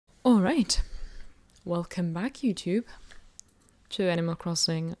Alright, welcome back YouTube to Animal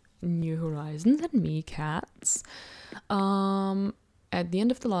Crossing New Horizons and me, Cats. At the end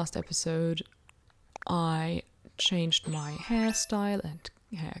of the last episode, I changed my hairstyle and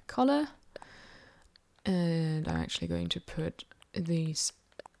hair color, and I'm actually going to put these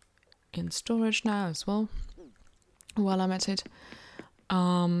in storage now as well, while I'm at it.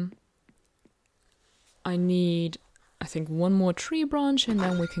 I need, I think, one more tree branch, and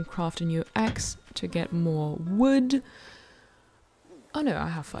then we can craft a new axe to get more wood. Oh no, I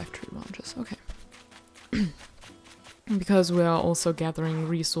have 5 tree branches, okay. Because we are also gathering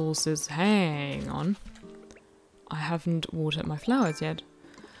resources. Hang on. I haven't watered my flowers yet.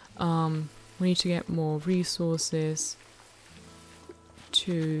 We need to get more resources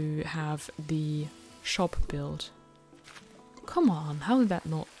to have the shop built. Come on, how did that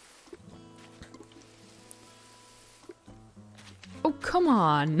not... Oh, come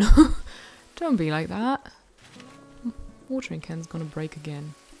on! Don't be like that. Watering can's gonna break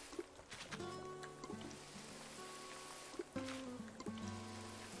again.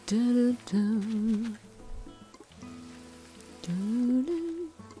 Da-da-da. Da-da.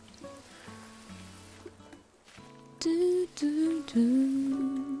 Da-da-da.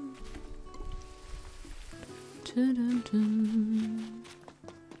 Da-da-da.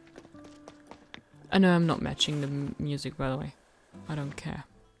 I know I'm not matching the music, by the way. I don't care.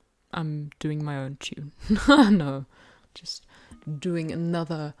 I'm doing my own tune. No, just doing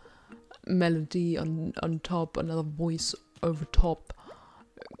another melody on top, another voice over top,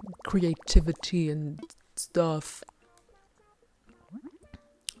 creativity and stuff.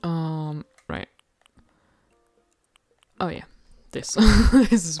 Right. Oh yeah, this.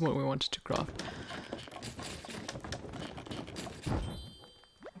 This is what we wanted to craft.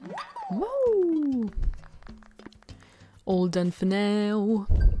 Woo! All done for now.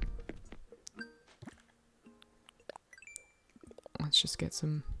 Let's just get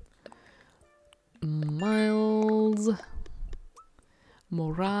some Miles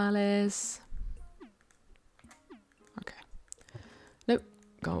Morales. Okay. Nope,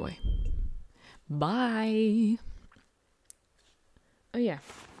 go away. Bye. Oh yeah,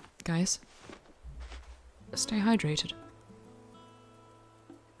 guys, stay hydrated.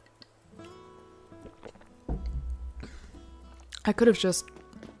 I could have just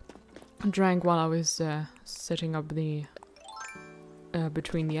drank while I was setting up the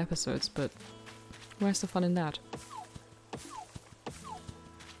between the episodes, but where's the fun in that?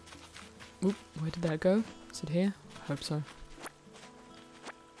 Oop, where did that go? Is it here? I hope so.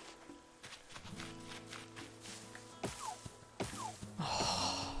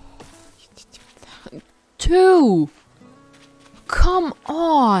 Oh, 2! Come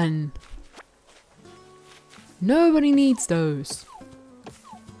on! Nobody needs those.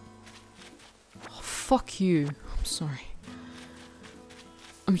 Oh, fuck you. I'm sorry.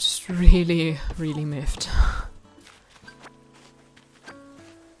 I'm just really, really miffed.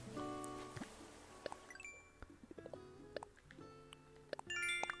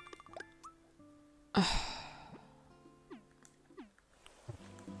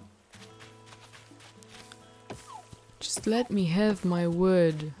 Just let me have my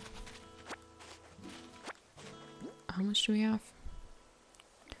wood. How much do we have?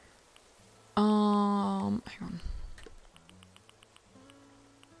 Hang on.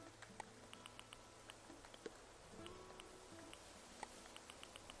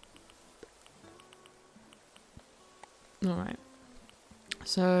 Alright.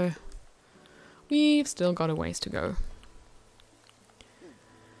 So, we've still got a ways to go.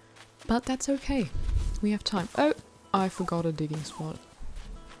 But that's okay. We have time. Oh, I forgot a digging spot.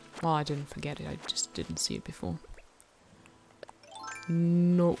 Well, I didn't forget it, I just didn't see it before.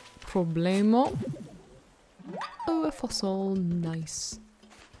 No problemo. Oh, a fossil. Nice.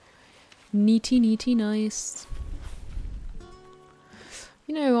 Neaty, neaty, nice.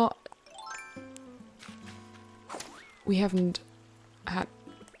 You know what? We haven't had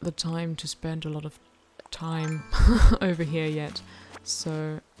the time to spend a lot of time over here yet,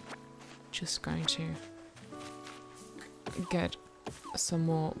 so just going to get some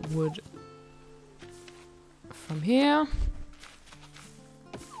more wood from here.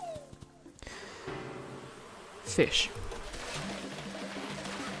 Fish.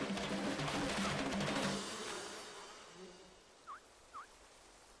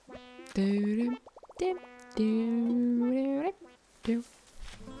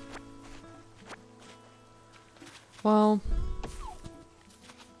 Well,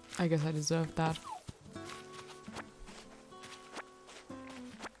 I guess I deserved that.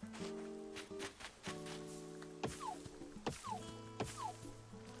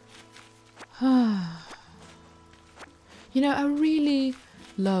 You know, I really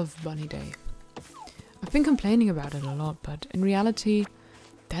love Bunny Day. I've been complaining about it a lot, but in reality,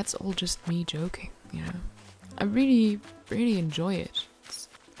 that's all just me joking, you know. I really, really enjoy it. It's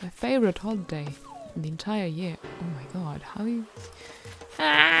my favorite holiday in the entire year. Oh my god, how you...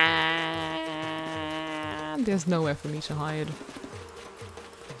 There's nowhere for me to hide.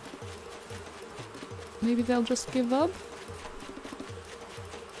 Maybe they'll just give up?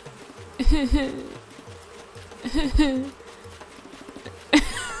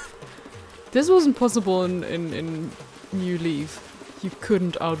 This wasn't possible in New Leaf. You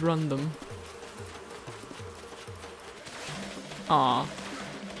couldn't outrun them. Ah,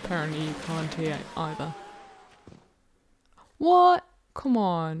 apparently you can't here either. What? Come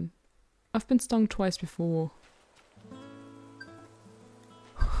on. I've been stung twice before.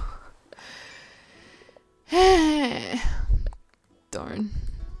 Darn.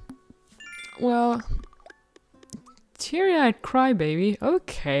 Well, teary-eyed crybaby.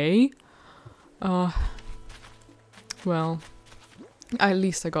 Okay. Well, at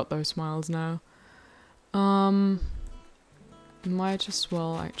least I got those smiles now. Might as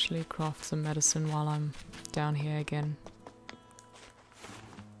well actually craft some medicine while I'm down here again.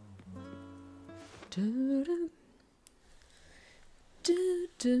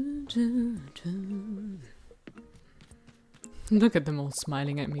 Look at them all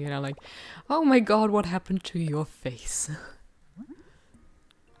smiling at me and I'm like, oh my god, what happened to your face?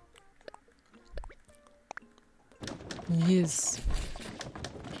 Yes.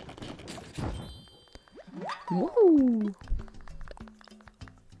 Woo!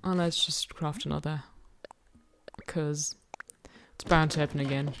 Oh, let's just craft another. Because it's bound to happen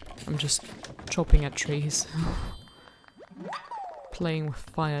again. I'm just chopping at trees. Playing with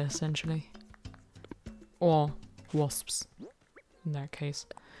fire, essentially. Or wasps, in that case.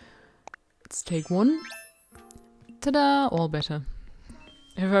 Let's take one. Ta-da! All better.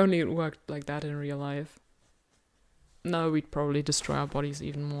 If only it worked like that in real life. No, we'd probably destroy our bodies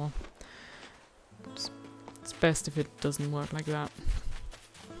even more. It's best if it doesn't work like that.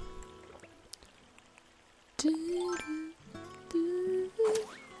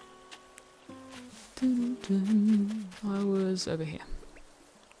 I was over here.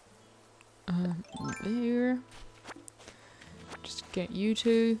 There. Just get you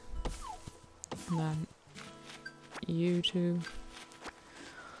two. And then you two.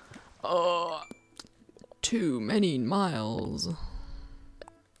 Oh, too many miles.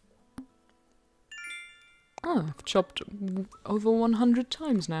 Oh, I've chopped over 100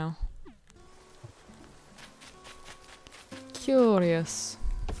 times now. Curious.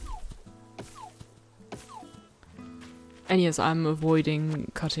 And yes, I'm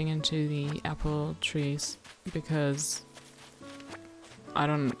avoiding cutting into the apple trees because I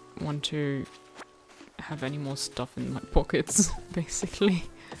don't want to have any more stuff in my pockets, basically.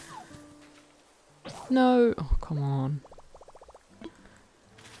 No, oh come on.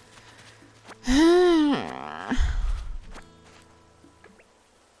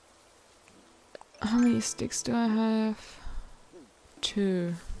 How many sticks do I have?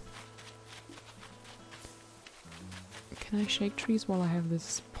 2. Can I shake trees while I have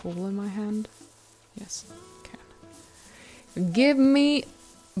this pole in my hand? Yes, I can. Give me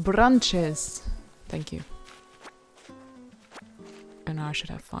branches. Thank you. And now I should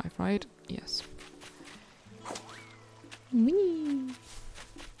have 5, right? Yes. Whee!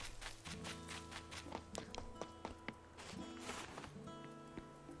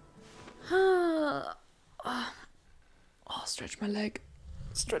 Oh, stretch my leg.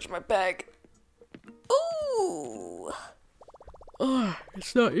 Stretch my back. Ooh! Oh,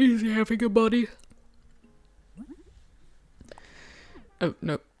 it's not easy having a body. Oh,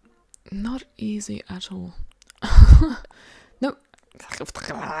 no. Not easy at all. No.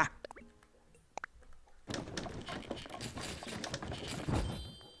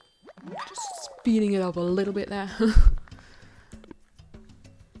 Just speeding it up a little bit there.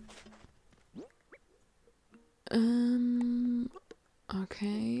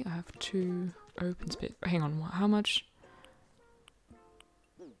 Okay, I have 2 open space. Hang on, how much?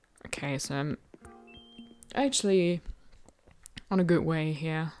 Okay, so I'm actually on a good way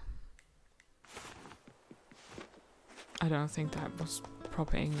here. I don't think that was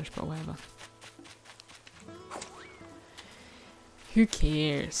proper English, but whatever. Who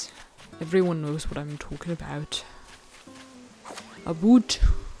cares? Everyone knows what I'm talking about. A boot.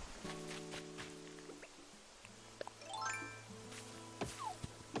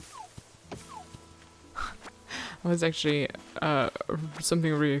 It was actually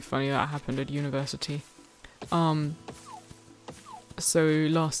something really funny that happened at university. so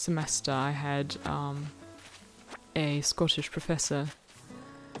last semester I had a Scottish professor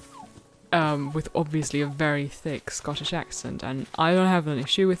with obviously a very thick Scottish accent, and I don't have an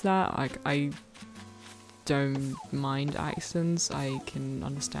issue with that. Like, I don't mind accents. I can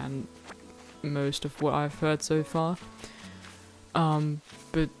understand most of what I've heard so far.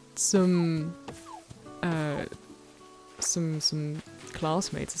 But some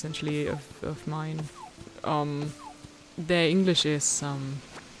classmates essentially of mine, their English is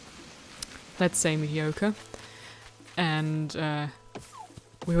let's say mediocre, and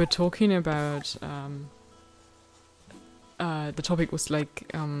we were talking about the topic was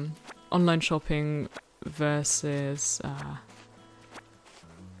like online shopping versus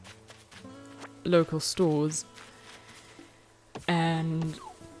local stores, and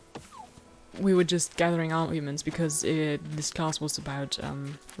we were just gathering arguments because this class was about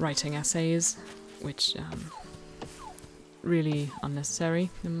writing essays, which really unnecessary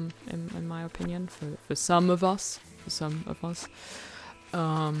in my opinion for some of us.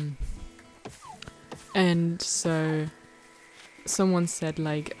 And so someone said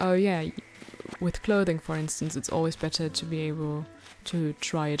like, oh yeah, with clothing for instance, it's always better to be able to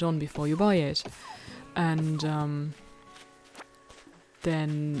try it on before you buy it. And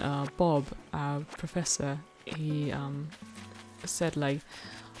then Bob, our professor, he said like,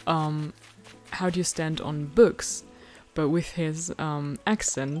 how do you stand on books? But with his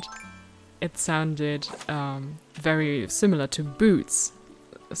accent, it sounded very similar to boots.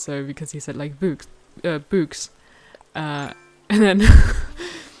 So because he said like books, and then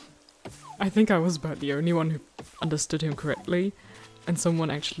I think I was about the only one who understood him correctly, and someone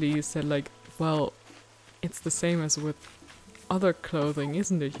actually said like, well, it's the same as with other clothing,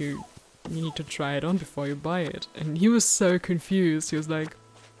 isn't it? You need to try it on before you buy it. And he was so confused. He was like,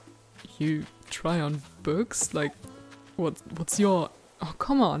 you try on books? Like, what's your... Oh,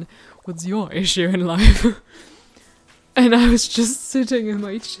 come on. What's your issue in life? And I was just sitting in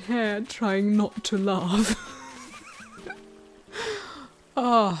my chair trying not to laugh.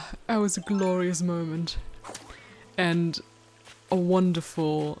 Ah, that was a glorious moment. And a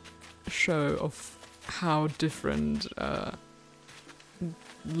wonderful show of how different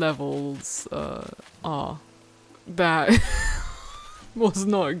levels are. That was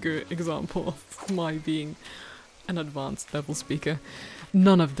not a good example of my being an advanced level speaker.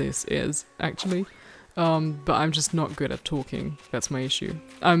 None of this is, actually. But I'm just not good at talking. That's my issue.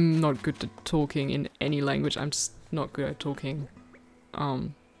 I'm not good at talking in any language. I'm just not good at talking.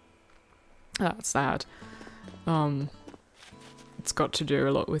 That's sad. It's got to do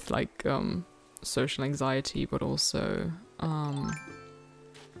a lot with like social anxiety, but also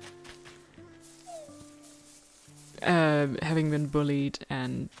having been bullied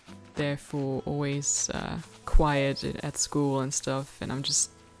and therefore always quiet at school and stuff, and I'm just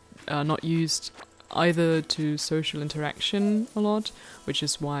not used either to social interaction a lot, which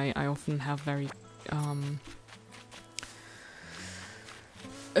is why I often have very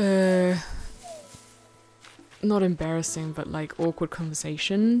not embarrassing, but like awkward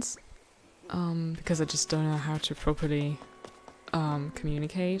conversations, because I just don't know how to properly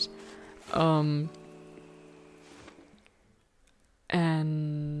communicate,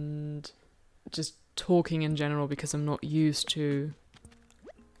 and just talking in general, because I'm not used to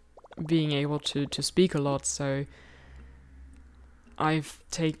being able to speak a lot. So I've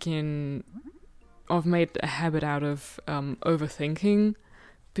made a habit out of overthinking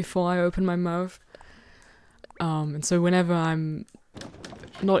before I open my mouth. And so whenever I'm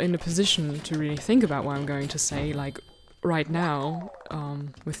not in a position to really think about what I'm going to say, like right now,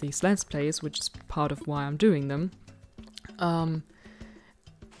 with these Let's Plays, which is part of why I'm doing them,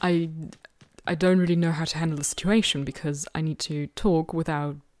 I don't really know how to handle the situation, because I need to talk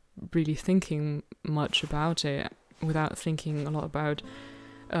without really thinking much about it, without thinking a lot about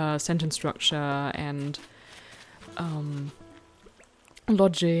sentence structure and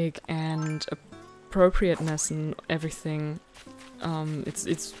logic and appropriateness and everything.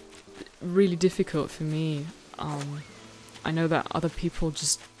 It's really difficult for me. I know that other people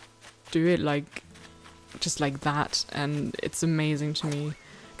just do it just like that, and it's amazing to me,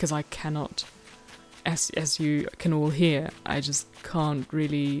 because I cannot, as you can all hear, I just can't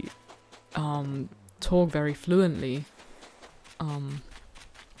really talk very fluently,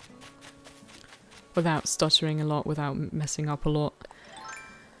 without stuttering a lot, without messing up a lot.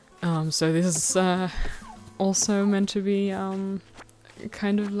 So this is also meant to be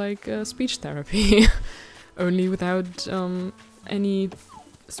kind of like speech therapy, only without any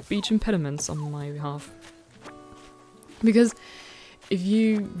speech impediments on my behalf. Because if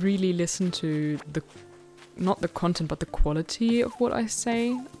you really listen to not the content, but the quality of what I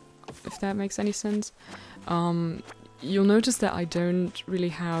say, if that makes any sense. You'll notice that I don't really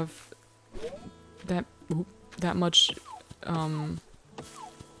have that much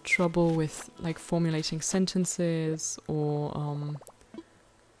trouble with like formulating sentences or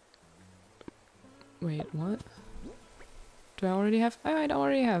wait, what? Do I already have? Oh, I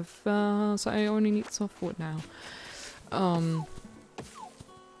already have. So I only need softwood now.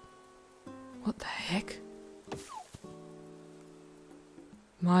 What the heck?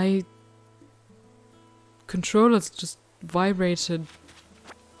 My controllers just vibrated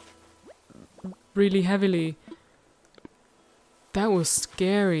really heavily. That was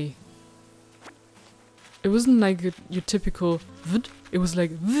scary. It wasn't like your typical vd. It was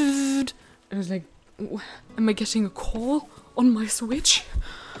like vd. It was like, am I getting a call on my Switch?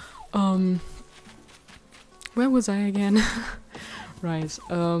 Where was I again? Right.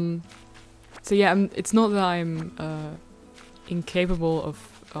 So yeah, it's not that I'm incapable of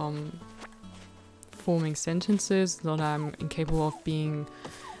forming sentences. It's not that I'm incapable of being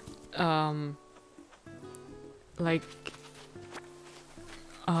like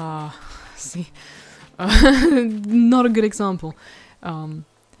see not a good example.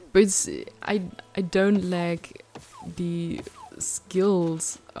 But it's I don't lack the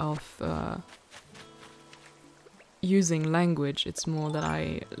skills of using language. It's more that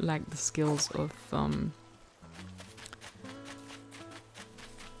I lack the skills of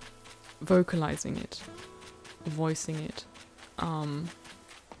vocalizing it, voicing it.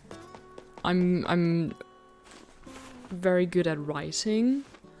 I'm very good at writing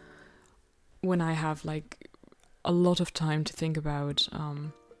when I have like a lot of time to think about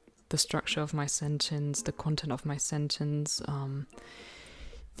the structure of my sentence, the content of my sentence,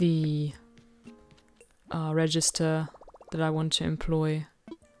 the register that I want to employ,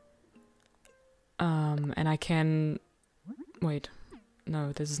 and I can wait.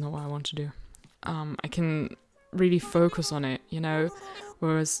 No, this is not what I want to do. I can really focus on it, you know,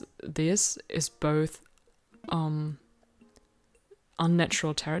 whereas this is both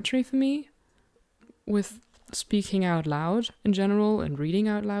unnatural territory for me with speaking out loud in general and reading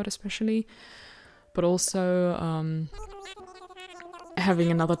out loud especially, but also having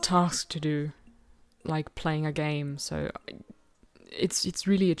another task to do, like playing a game. So it's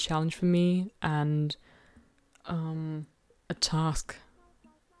really a challenge for me, and a task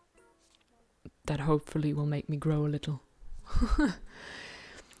that hopefully will make me grow a little.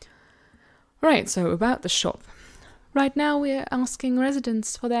 Right, so about the shop. Right now we are asking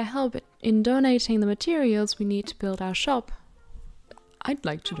residents for their help in donating the materials we need to build our shop. I'd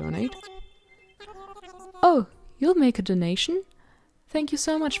like to donate. Oh, you'll make a donation? Thank you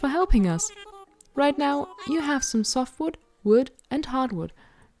so much for helping us. Right now you have some softwood, wood and hardwood.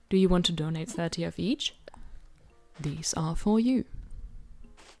 Do you want to donate 30 of each? These are for you.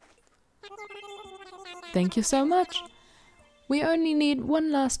 Thank you so much. We only need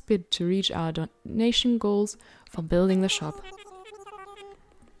one last bid to reach our donation goals for building the shop.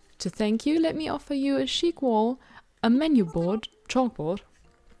 To thank you, let me offer you a chic wall, a menu board, chalkboard,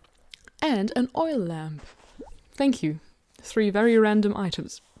 and an oil lamp. Thank you. 3 very random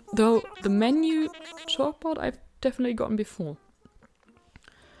items. Though the menu chalkboard I've definitely gotten before.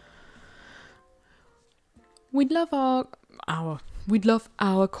 We'd love our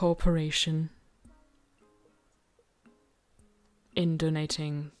cooperation in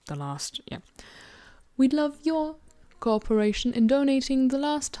donating the last, We'd love your cooperation in donating the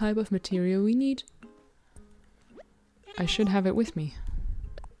last type of material we need. I should have it with me.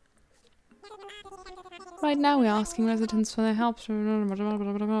 Right now we're asking residents for their help.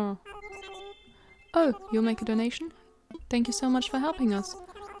 Oh, you'll make a donation? Thank you so much for helping us.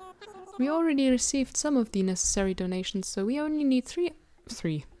 We already received some of the necessary donations, so we only need 3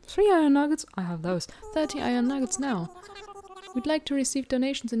 iron nuggets. I have those. 30 iron nuggets now. We'd like to receive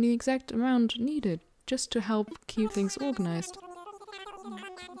donations in the exact amount needed, just to help keep things organized.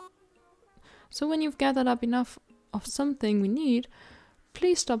 So when you've gathered up enough of something we need,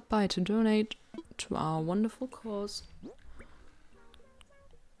 please stop by to donate to our wonderful cause.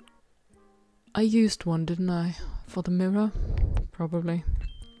 I used one, didn't I? For the mirror? Probably.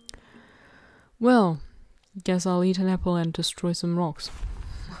 Well, guess I'll eat an apple and destroy some rocks.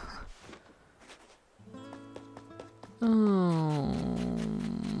 Oh,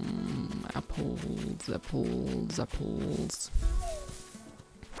 apples, apples, apples.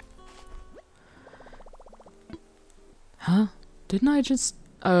 Huh? Didn't I just...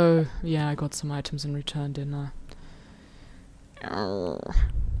 Oh, yeah, I got some items in return, didn't I? Well,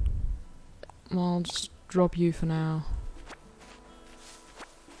 I'll just drop you for now.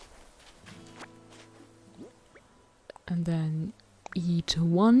 And then eat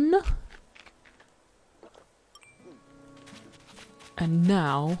one. And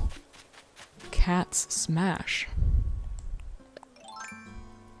now, cats smash.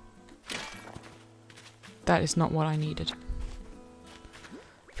 That is not what I needed.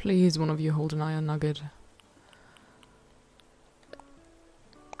 Please, one of you hold an iron nugget.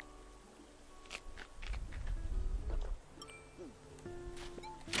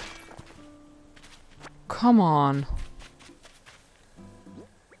 Come on.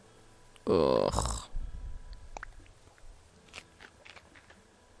 Ugh.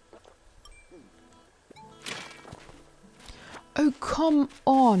 Oh, come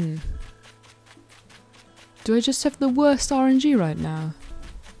on. Do I just have the worst RNG right now?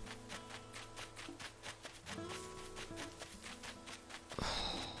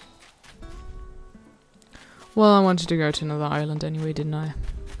 Well, I wanted to go to another island anyway, didn't I?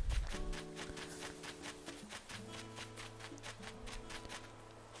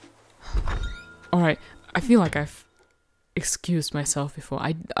 Alright, I feel like I've excused myself before.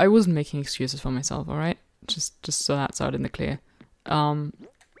 I wasn't making excuses for myself, alright? Just so that's out in the clear. I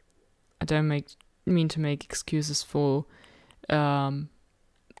don't mean to make excuses for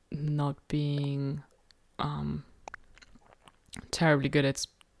not being terribly good at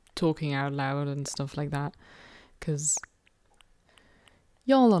talking out loud and stuff like that, because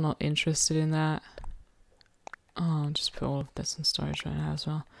y'all are not interested in that. Oh, I'll just put all of this in storage right now as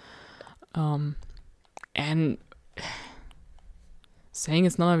well. And saying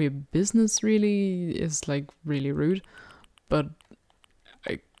it's none of your business really is like really rude, but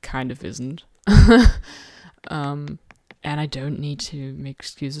it kind of isn't. And I don't need to make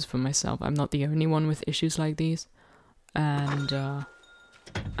excuses for myself. I'm not the only one with issues like these, and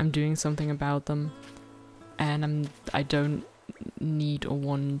I'm doing something about them, and I don't need or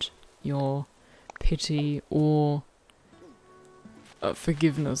want your pity or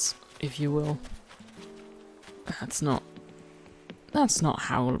forgiveness, if you will. That's not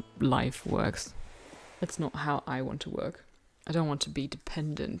how life works. That's not how I want to work. I don't want to be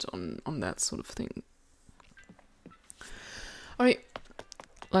dependent on that sort of thing. Alright,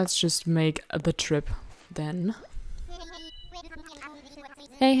 let's just make the trip then.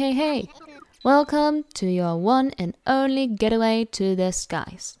 Hey. Welcome to your one and only getaway to the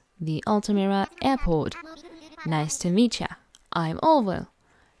skies, the Altamira Airport. Nice to meet ya. I'm Orville,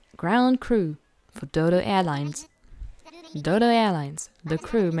 ground crew for Dodo Airlines. Dodo Airlines, the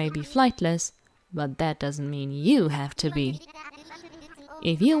crew may be flightless, but that doesn't mean you have to be.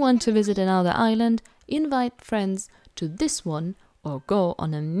 If you want to visit another island, invite friends to this one, or go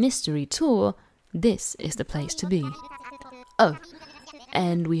on a mystery tour, this is the place to be. Oh,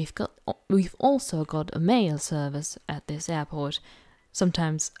 and we've also got a mail service at this airport.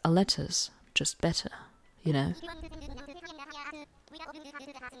 Sometimes a letter's just better, you know.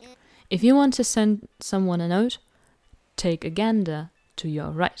 If you want to send someone a note, take a gander to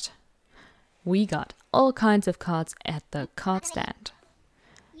your right. We got all kinds of cards at the card stand.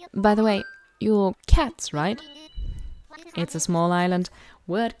 By the way, you're cats, right? It's a small island,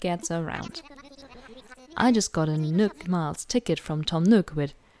 word gets around. I just got a Nook Miles ticket from Tom Nook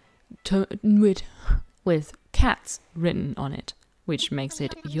with cats written on it, which makes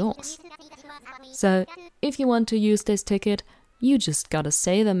it yours. So, if you want to use this ticket, you just gotta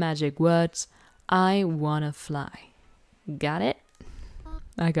say the magic words, I wanna fly. Got it?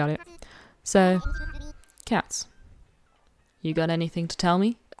 I got it. So, Cats. you got anything to tell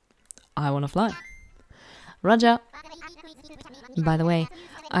me? I wanna fly. Roger. By the way,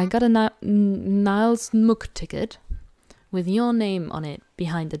 I got a Niles Nook ticket with your name on it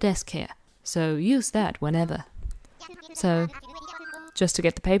behind the desk here, so use that whenever. So, just to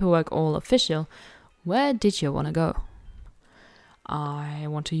get the paperwork all official, where did you want to go? I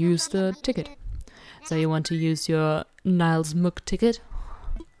want to use the ticket. So you want to use your Niles Nook ticket?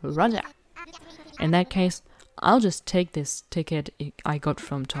 Roger. In that case, I'll just take this ticket I got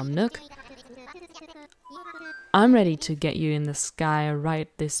from Tom Nook. I'm ready to get you in the sky right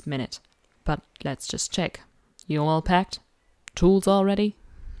this minute. But let's just check. You all packed? Tools all ready?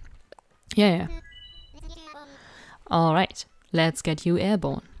 Yeah. Alright, let's get you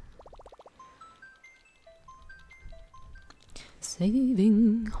airborne.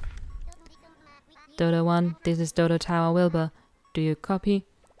 Saving. Dodo 1, this is Dodo Tower Wilbur. Do you copy?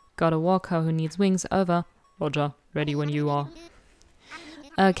 Got a walker who needs wings, over. Roger, ready when you are.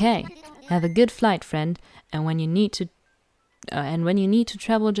 Okay, have a good flight, friend. And when you need to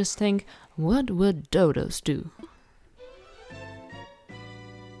travel, just think, what would dodos do?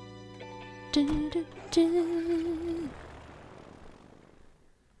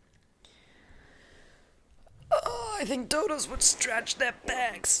 I think dodos would stretch their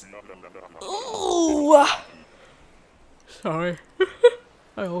backs. Ooh! Sorry.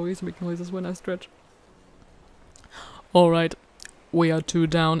 I always make noises when I stretch. Alright, we are 2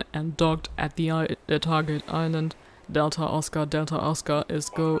 down and docked at the target island. Delta Oscar is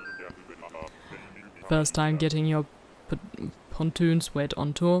go. First time getting your pontoons wet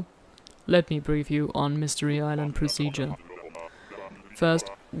on tour. Let me brief you on Mystery Island procedure. First,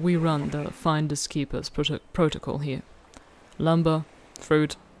 we run the Finders Keepers protocol here. Lumber,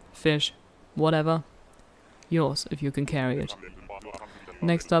 fruit, fish, whatever. Yours if you can carry it.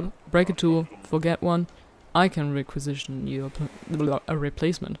 Next up, break a tool, forget one. I can requisition you a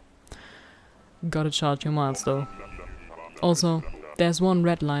replacement. Gotta charge your miles though. Also, there's one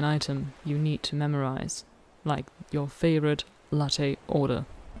red line item you need to memorize, like your favorite latte order.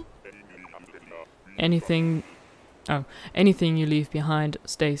 Anything you leave behind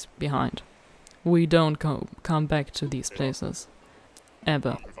stays behind. We don't come back to these places.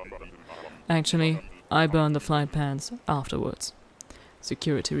 Ever. Actually, I burn the flight pans afterwards.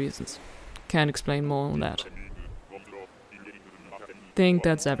 Security reasons. Can't explain more on that. Think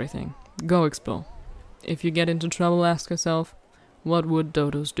that's everything. Go explore. If you get into trouble, ask yourself, what would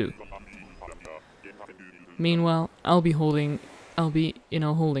dodos do? Meanwhile, I'll be in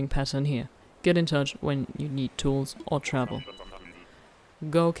a holding pattern here. Get in touch when you need tools or travel.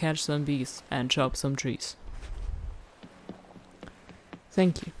 Go catch some bees and chop some trees.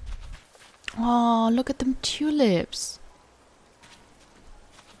 Thank you. Oh, look at them tulips.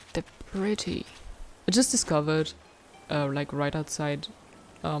 They're pretty. I just discovered, like right outside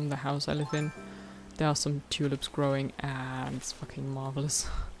the house I live in, there are some tulips growing and it's fucking marvelous.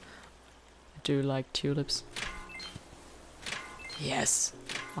 I do like tulips. Yes!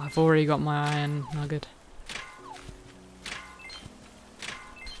 I've already got my iron nugget.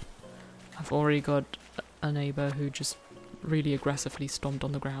 I've already got a neighbor who just really aggressively stomped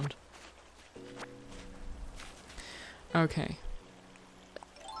on the ground. Okay.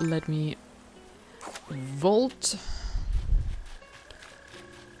 Let me vault.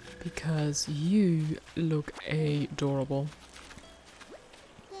 Because you look adorable.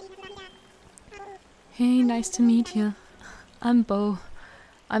 Hey, nice to meet you. I'm Bo.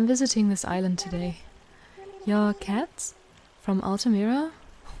 I'm visiting this island today. Your cats? From Altamira?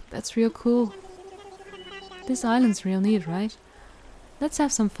 That's real cool. This island's real neat, right? Let's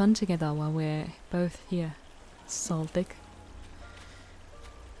have some fun together while we're both here. Saltic.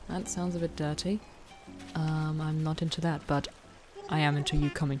 That sounds a bit dirty. I'm not into that, but I am into you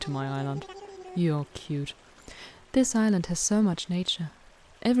coming to my island. You're cute. This island has so much nature.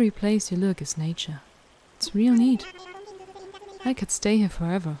 Every place you look is nature. It's real neat. I could stay here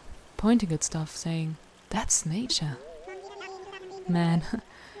forever, pointing at stuff, saying, that's nature. Man,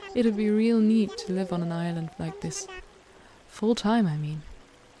 it'd be real neat to live on an island like this. Full time, I mean.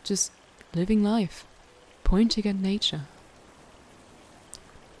 Just living life, pointing at nature.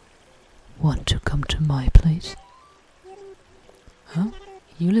 Want to come to my place? Huh?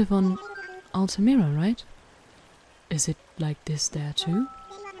 You live on Altamira, right? Is it like this there too?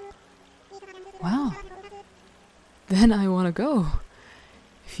 Wow. Then I wanna go.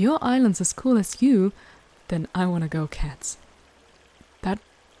 If your island's as cool as you, then I wanna go, cats. That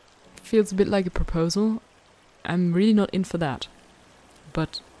feels a bit like a proposal. I'm really not in for that.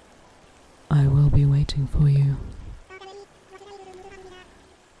 But I will be waiting for you.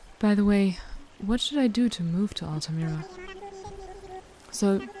 By the way, what should I do to move to Altamira?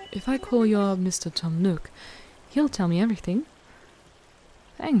 So, if I call your Mr. Tom Nook, he'll tell me everything.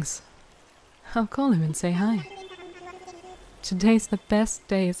 Thanks. I'll call him and say hi. Today's the best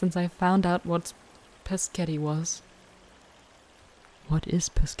day since I found out what pescetti was. What is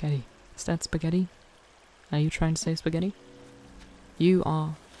pescetti? Is that spaghetti? Are you trying to say spaghetti? You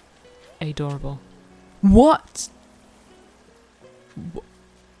are adorable. What?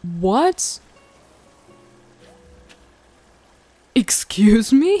 What?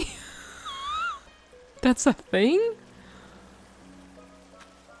 Excuse me? That's a thing?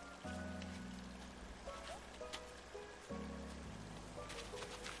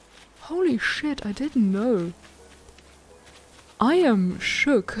 Holy shit, I didn't know. I am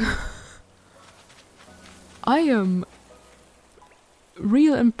shook. I am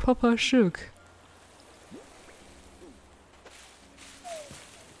real and proper shook.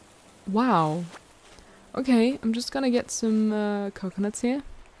 Wow. Okay, I'm just gonna get some coconuts here.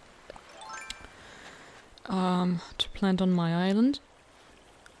 To plant on my island.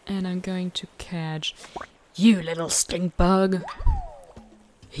 And I'm going to catch... You little stink bug!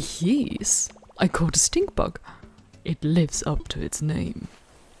 Yes, I caught a stink bug. It lives up to its name.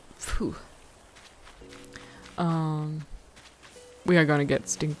 Phew. We are gonna get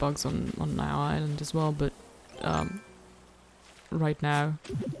stink bugs on our island as well, but right now,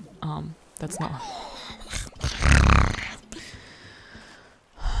 that's not.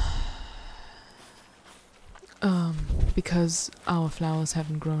 Because our flowers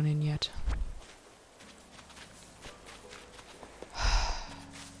haven't grown in yet.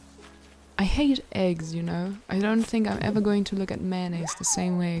 I hate eggs, you know. I don't think I'm ever going to look at mayonnaise the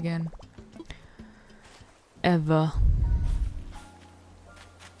same way again. Ever.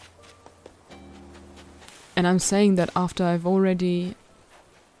 And I'm saying that after I've already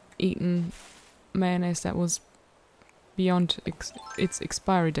eaten mayonnaise that was beyond its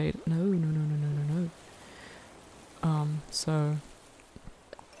expiry date. No. So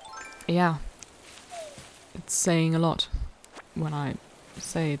yeah, it's saying a lot when I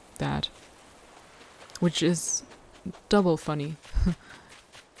say that, which is double funny.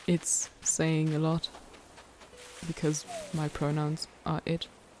 It's saying a lot because my pronouns are it.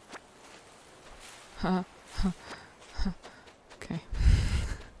 Okay.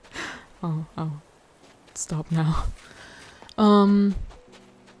 I'll stop now.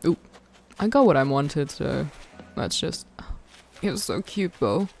 Ooh, I got what I wanted, so let's just. It was so cute,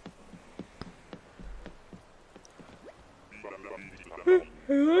 though.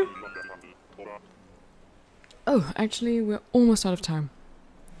 Oh, actually, we're almost out of time.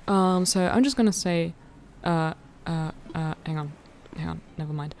 So I'm just gonna say, hang on,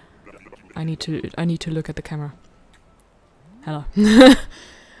 never mind. I need to look at the camera. Hello.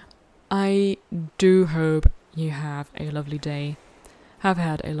 I do hope you have a lovely day. Have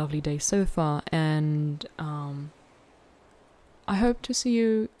had a lovely day so far, and I hope to see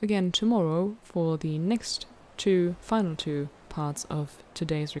you again tomorrow for the next final two parts of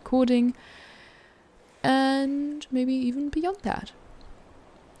today's recording, and maybe even beyond that.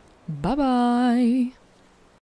 Bye bye!